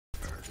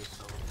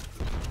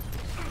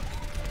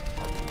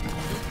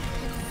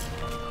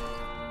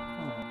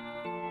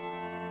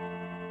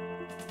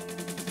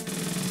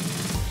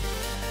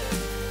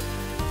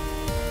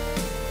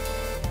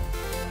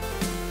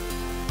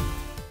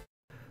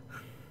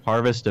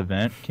Harvest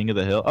event, King of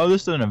the Hill. Oh,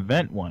 this is an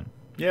event one.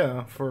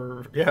 Yeah,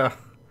 yeah.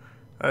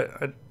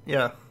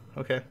 Yeah.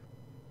 Okay.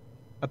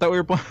 I thought we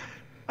were playing.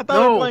 I thought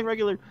we were No, playing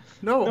regular.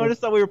 No, I no, just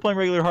thought we were playing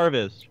regular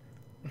Harvest.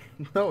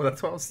 no.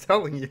 That's what I was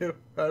telling you.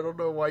 I don't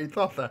know why you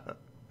thought that.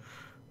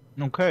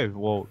 Okay,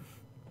 well,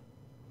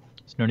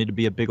 there's no need to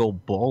be a big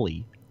old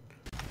bully.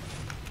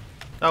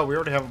 Oh, we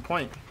already have a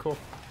point. Cool.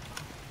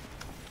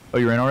 Oh,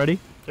 you're in already?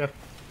 Yeah.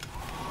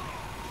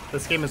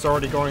 This game is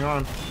already going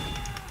on,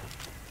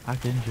 I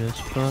can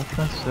just fuck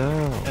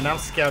myself. and I'm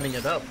scouting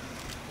it up.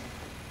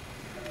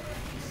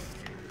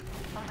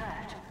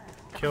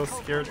 Kill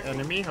scared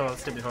enemy? Oh,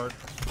 that's gonna be hard.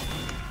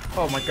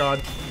 Oh my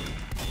god.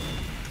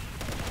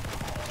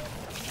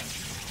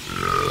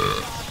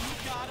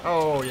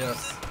 Oh,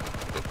 yes.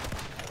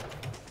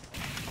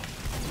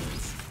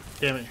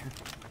 Damn it.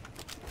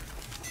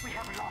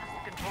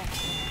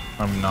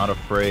 I'm not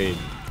afraid.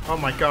 Oh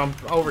my god,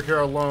 I'm over here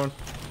alone.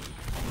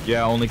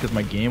 Yeah, only because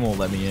my game won't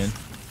let me in.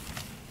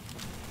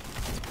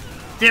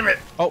 Damn it!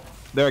 Oh,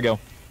 there I go.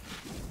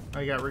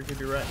 I got Ricky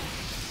Durant.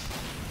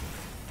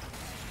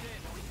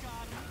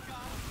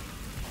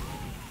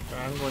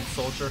 I'm going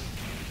soldier.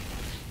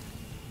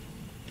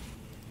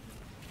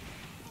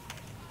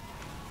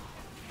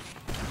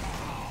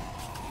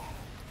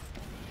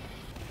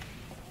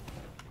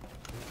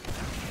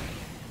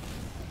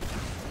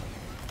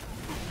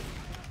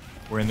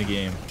 We're in the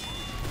game.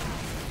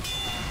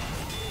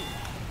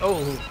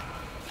 Oh,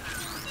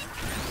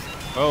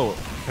 Oh,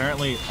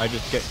 apparently I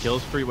just get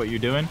kills for what you're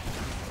doing.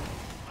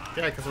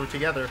 yeah, because we're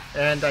together.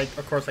 And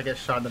of course I get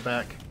shot in the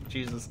back.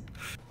 Jesus.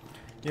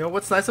 You know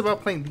what's nice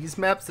about playing these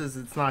maps is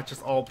it's not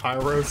just all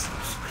pyros.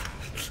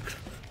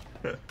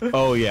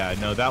 Oh yeah,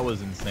 no, that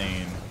was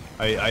insane.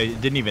 I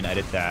didn't even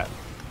edit that.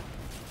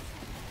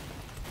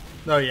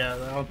 No, yeah,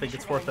 I don't think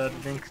it's worth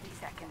editing.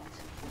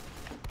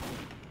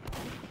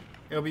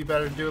 It'll be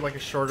better to do like a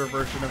shorter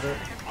version of it.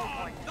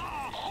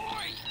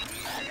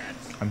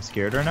 I'm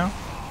scared right now.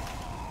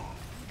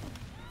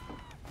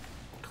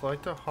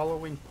 Collect a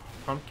Halloween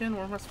pumpkin?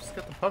 Where am I supposed to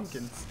get the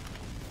pumpkins?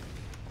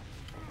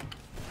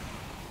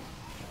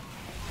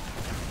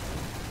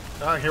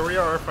 Ah, here we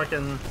are,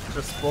 fucking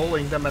just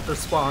bowling them at their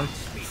spawn.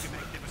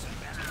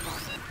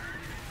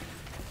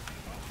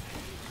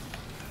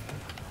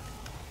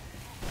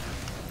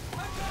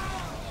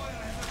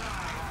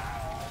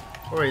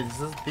 Oh, wait, is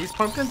this these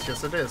pumpkins?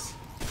 Yes, it is.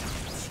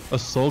 A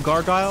soul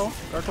gargoyle?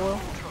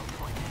 Gargoyle?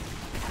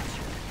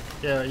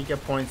 Yeah, you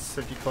get points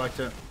if you collect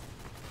it.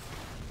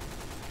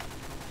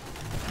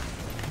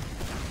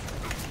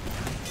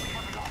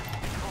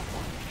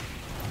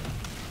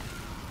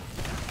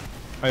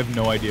 I have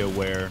no idea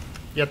where.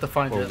 You have to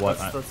find Or it. what?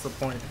 That's the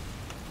point.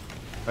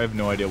 I have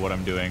no idea what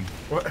I'm doing.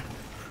 What?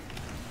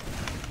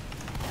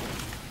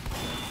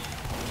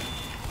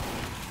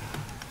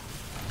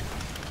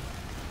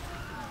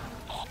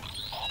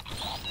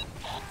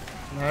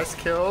 Nice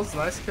kills,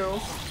 nice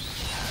kills.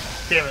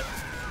 Damn it.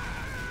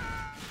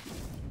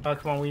 Oh,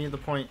 come on, we need the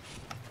point.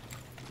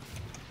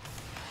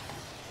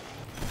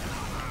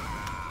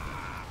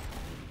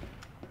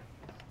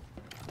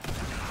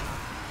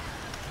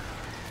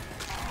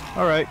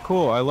 Alright,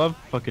 cool. I love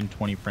fucking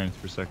 20 frames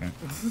per second.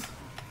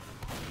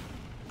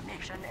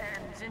 Mission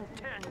ends in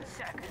 10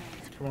 seconds.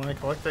 Come on,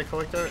 collect it,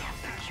 collect it.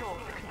 Secure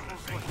the control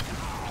point.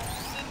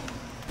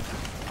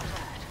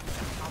 Alert.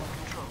 Our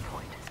control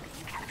point is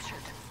being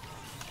captured.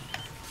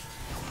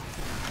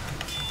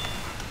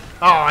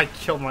 Oh, I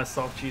killed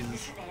myself, Jesus.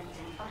 Mission ends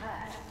in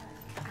alert.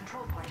 The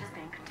control point is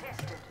being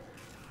contested.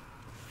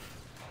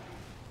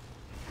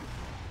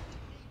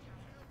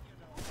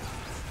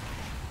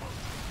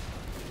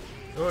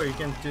 Oh, you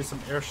can do some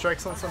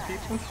airstrikes on some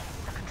people?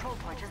 The control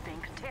point is being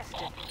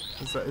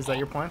contested. Is that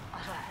your plan?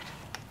 Alert.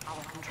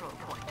 Our control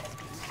point is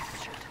being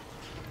captured.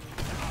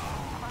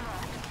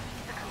 Alert.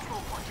 The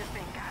control point is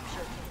being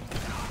captured.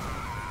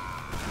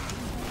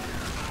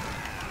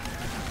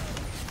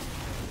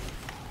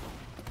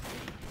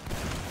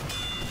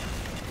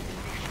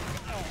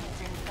 Mission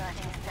ends in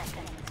 30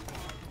 seconds.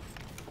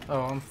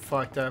 Oh, I'm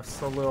fucked. I have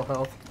so little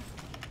health.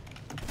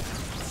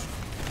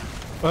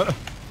 Uh,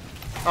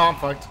 Oh, I'm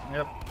fucked.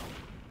 Yep.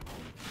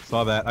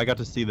 saw that. I got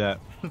to see that.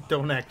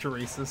 Don't act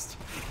racist.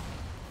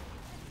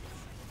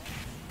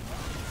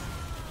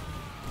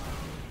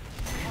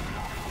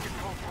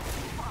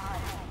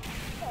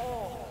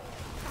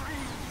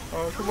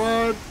 Oh, come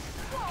on.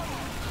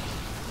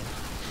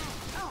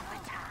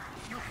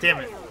 Damn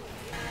it. You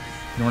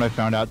know what I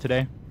found out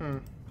today? Hmm.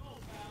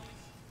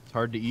 It's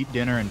hard to eat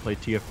dinner and play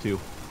TF2.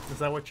 Is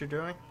that what you're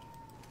doing?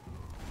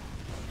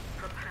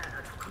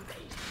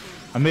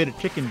 I made a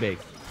chicken bake.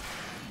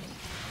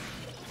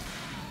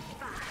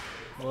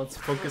 Well, let's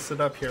focus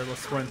it up here.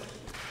 Let's win.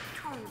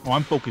 Oh,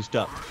 I'm focused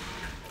up.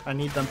 I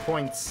need them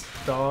points,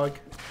 dog.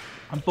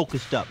 I'm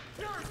focused up.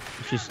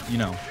 It's just, you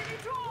know,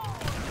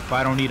 if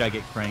I don't eat, I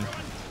get cranky.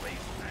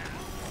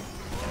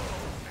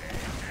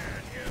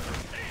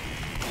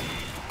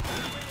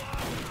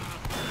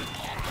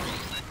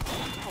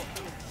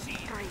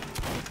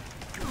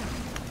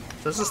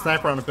 There's a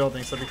sniper on the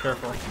building, so be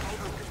careful.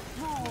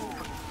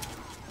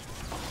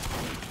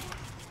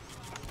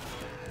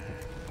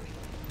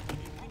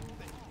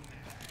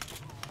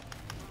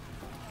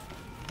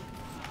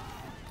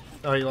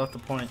 Oh, you left the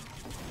point.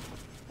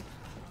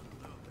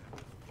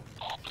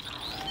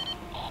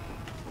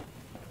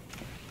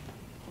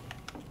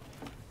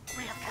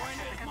 We have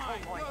captured the control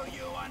point.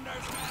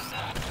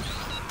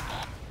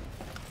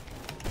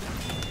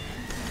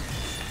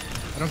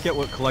 I don't get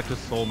what collective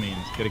soul means.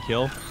 Get a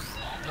kill?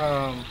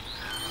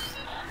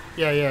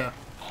 Yeah.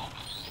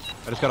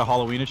 I just got a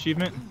Halloween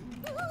achievement.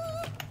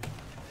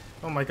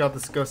 Oh my god,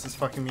 this ghost is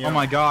fucking me Oh up.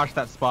 my gosh,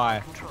 that spy.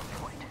 Control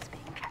point is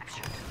being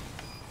captured.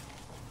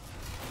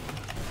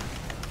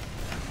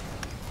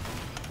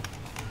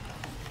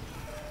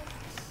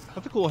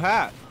 That's a cool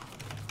hat.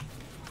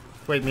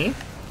 Wait, me?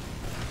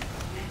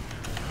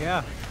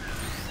 Yeah.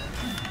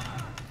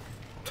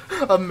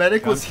 A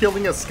medic was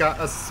healing a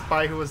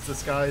spy who was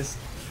disguised.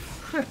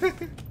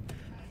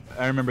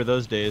 I remember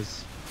those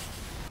days.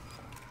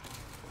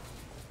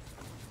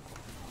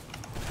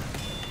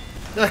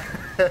 That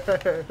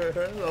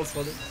was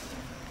funny.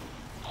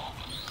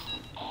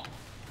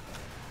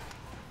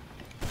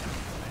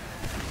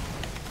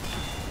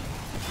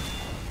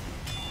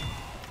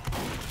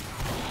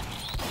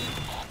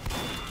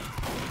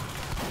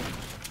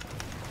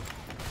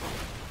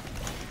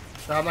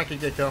 No, I'm not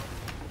gonna get kill.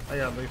 I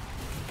gotta leave.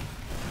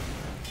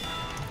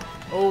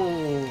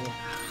 Oh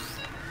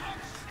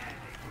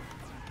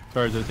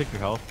Sorry, did I take your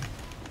health?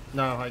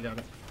 no, I got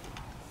it.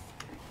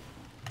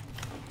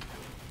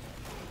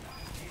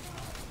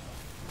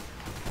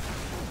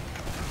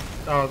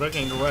 Oh, they're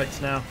getting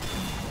wrecked now.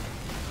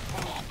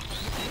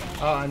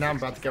 Oh, and now I'm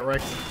about to get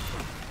wrecked.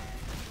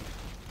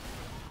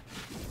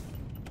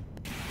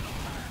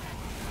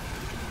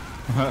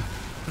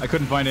 I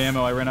couldn't find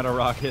ammo. I ran out of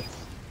rockets.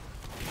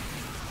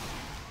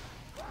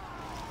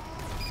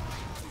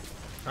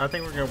 I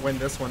think we're gonna win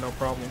this one, no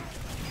problem.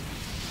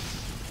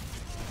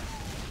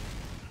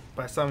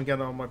 But I still haven't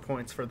gotten all my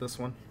points for this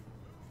one.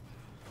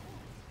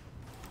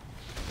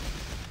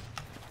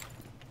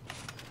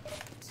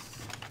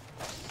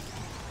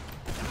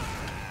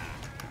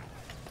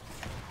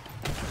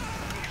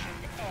 Mission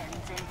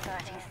ends in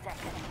 30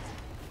 seconds.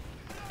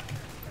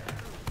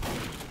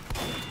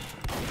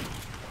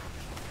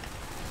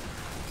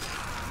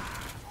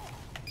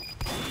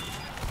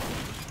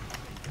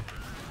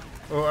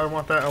 Oh, I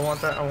want that, I want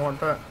that, I want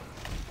that.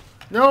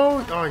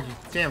 No! Oh, you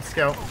damn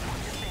scout.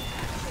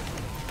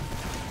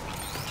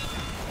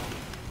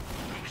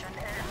 Mission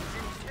ends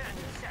in 10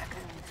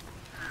 seconds.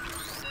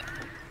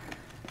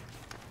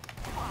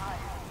 5,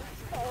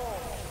 4,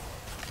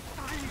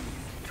 3,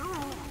 2,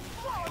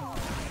 1.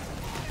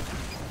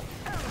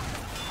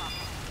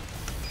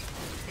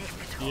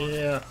 Victory.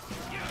 Yeah.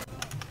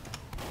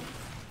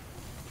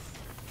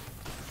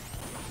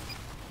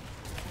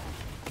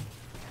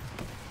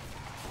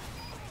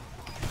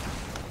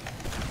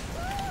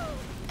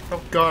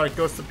 Oh god,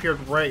 Ghost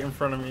appeared right in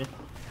front of me.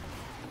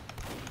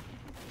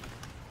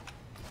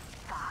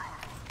 5,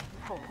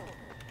 4,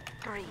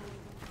 3.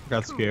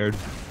 Got scared.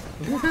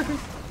 Control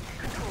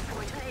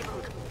point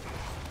enabled.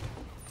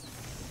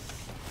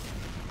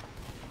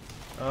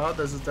 Oh,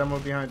 there's a demo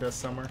behind us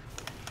somewhere.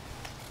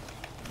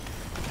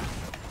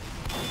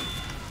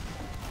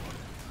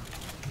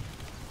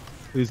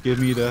 Please give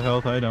me the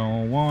health. I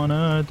don't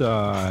wanna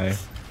die.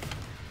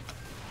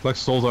 Collect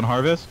souls on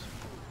harvest.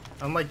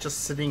 I'm like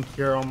just sitting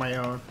here on my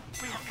own.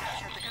 We have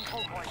captured the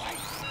control point.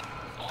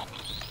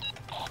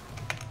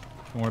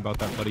 Don't worry about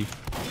that, buddy.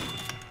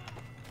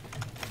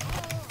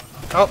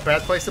 Oh,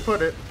 bad place to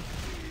put it.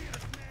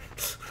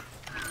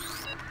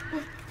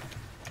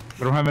 I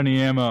don't have any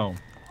ammo.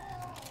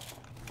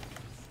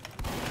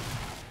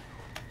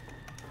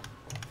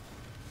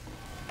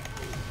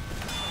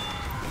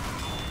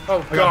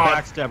 Oh I got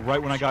god. backstabbed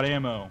right when I got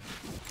ammo.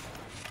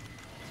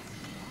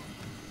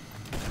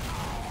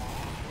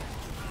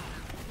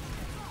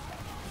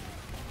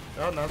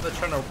 Oh, now they're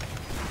trying to.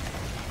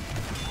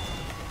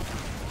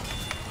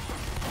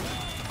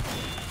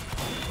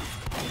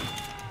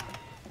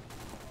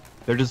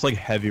 They're just like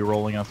heavy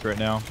rolling us right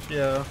now.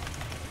 Yeah.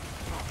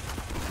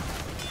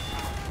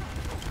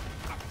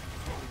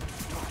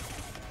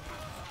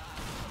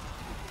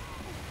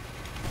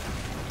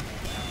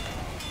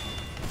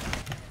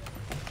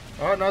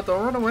 Oh no,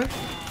 don't run away.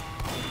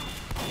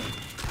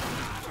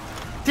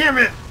 Damn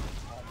it!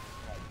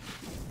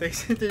 They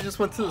just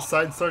went to the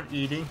side and started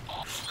eating.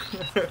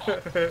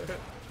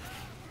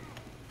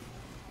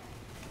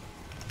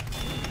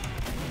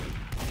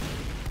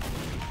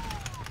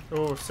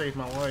 Oh, saved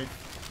my life.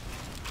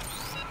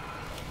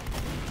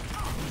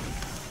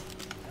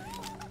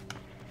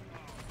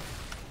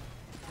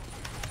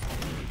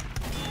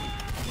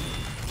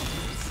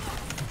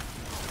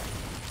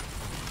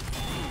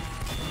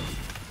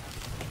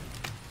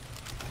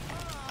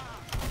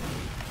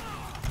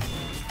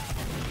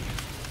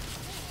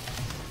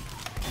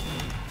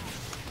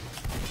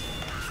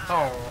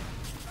 Oh.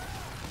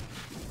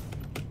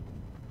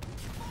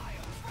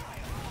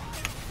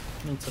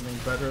 Need something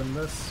better than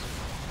this.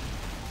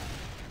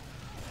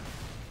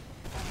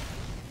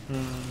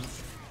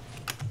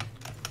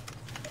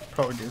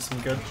 Probably do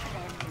some good.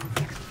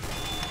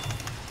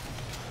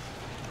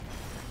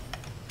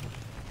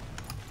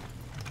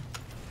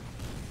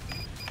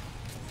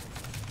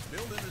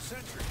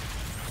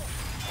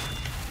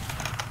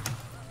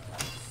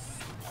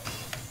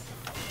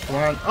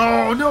 Come on.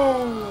 Oh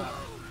no!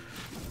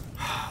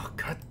 Oh,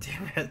 God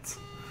damn it.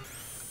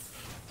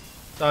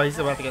 Oh, he's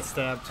about to get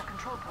stabbed. The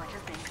control point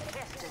is being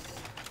contested.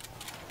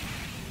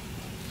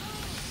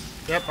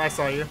 Yep, I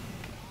saw you.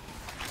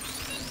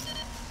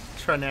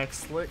 Trying to act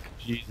slick.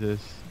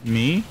 Jesus.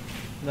 Me?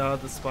 No,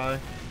 the spy.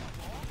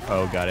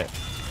 Oh, got it.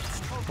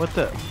 What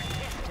the?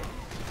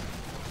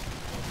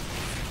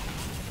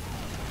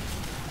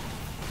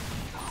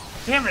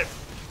 Damn it!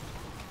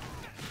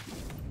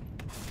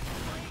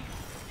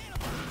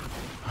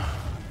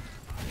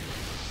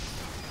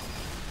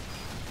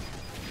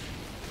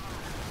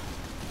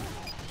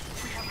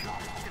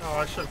 Oh,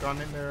 I should have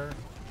gone in there.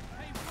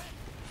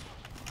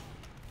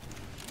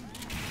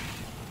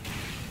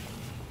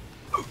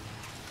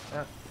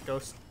 Ah,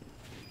 ghost.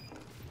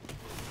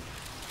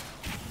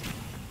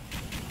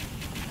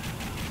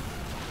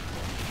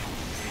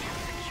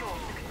 Secure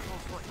the control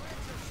point.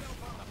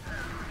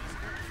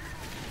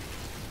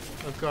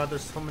 Oh god,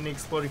 there's so many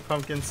exploding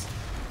pumpkins.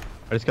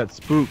 I just got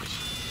spooked.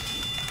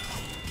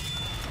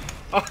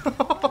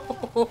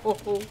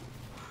 Oh!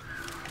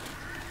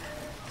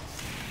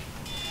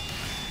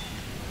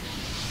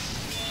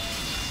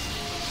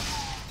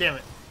 Damn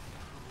it.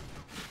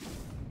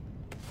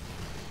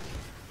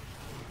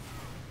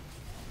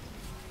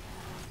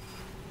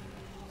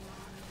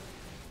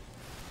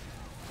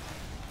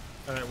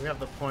 Alright, we have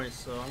the point,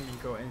 so I'm gonna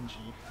go NG.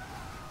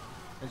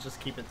 And just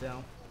keep it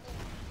down.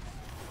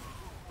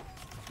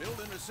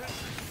 Building a sentry.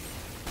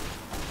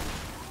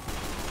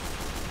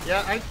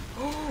 Yeah, I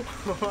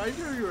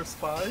knew you were a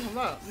spy. I'm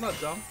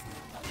not dumb.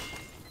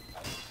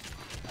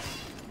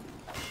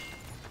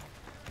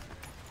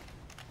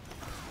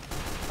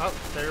 Oh,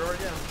 there you are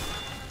again.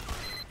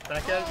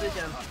 Back at it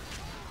again.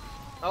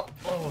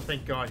 Oh,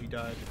 thank God he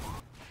died.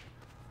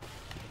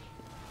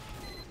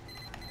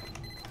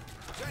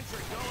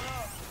 Sentry going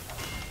up.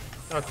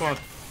 Oh, come on.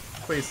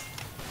 Please.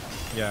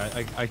 Yeah,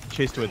 I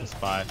chased away the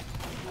spy.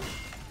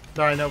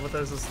 No, I know, but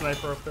there's a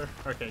sniper up there.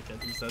 Okay,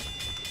 good. He's dead.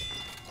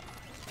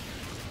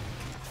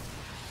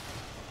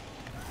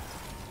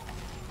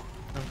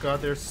 Oh God,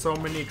 there's so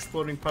many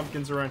exploding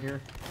pumpkins around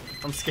here.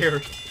 I'm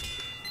scared.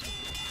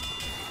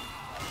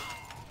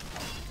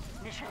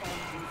 Mission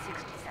ends in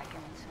 60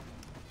 seconds.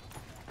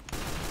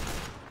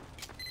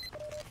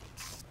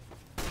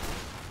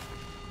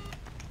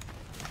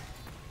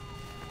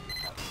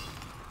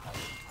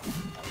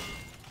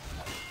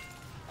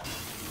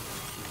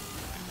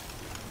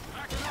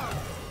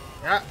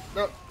 Ah,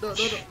 no.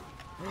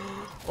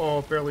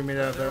 Oh, barely made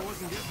it out of there.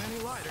 Wasn't getting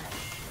any lighter.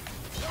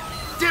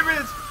 Damn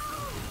it!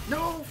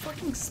 No,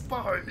 fucking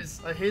spies.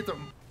 I hate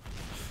them.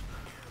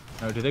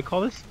 Oh, do they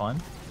call this fun?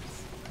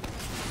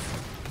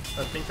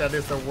 I think that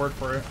is the word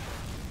for it.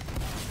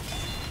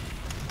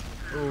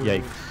 Ooh.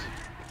 Yikes.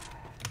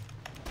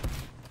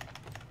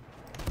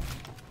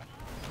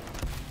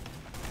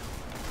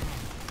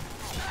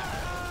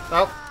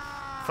 Oh,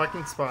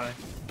 fucking spy.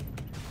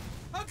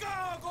 A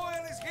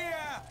gargoyle is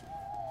here.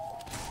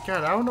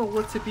 God, I don't know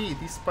what to be.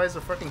 These spies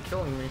are fucking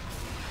killing me.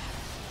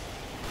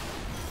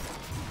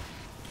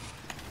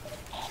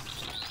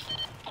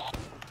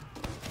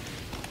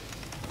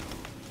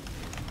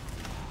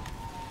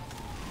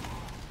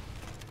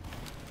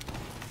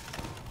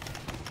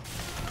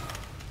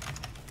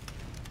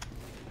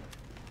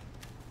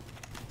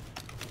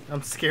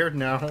 I'm scared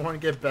now. I want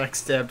to get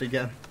backstabbed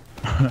again.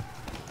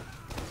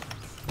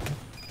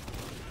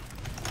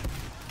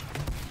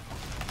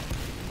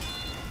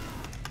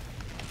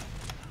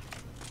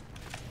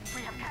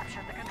 We have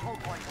captured the control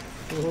point.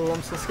 Oh,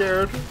 I'm so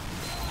scared.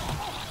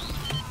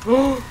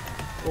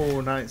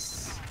 Oh,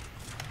 nice.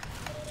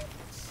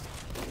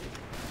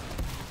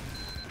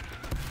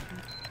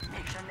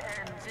 Mission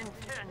ends in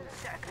 10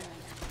 seconds.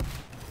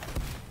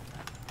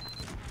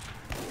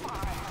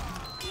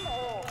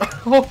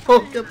 5, 4,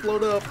 Oh, get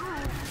blown up.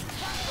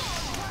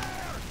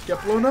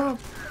 Get blown up.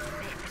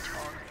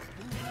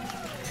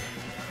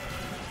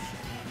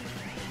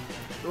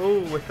 Oh,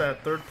 with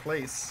that third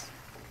place.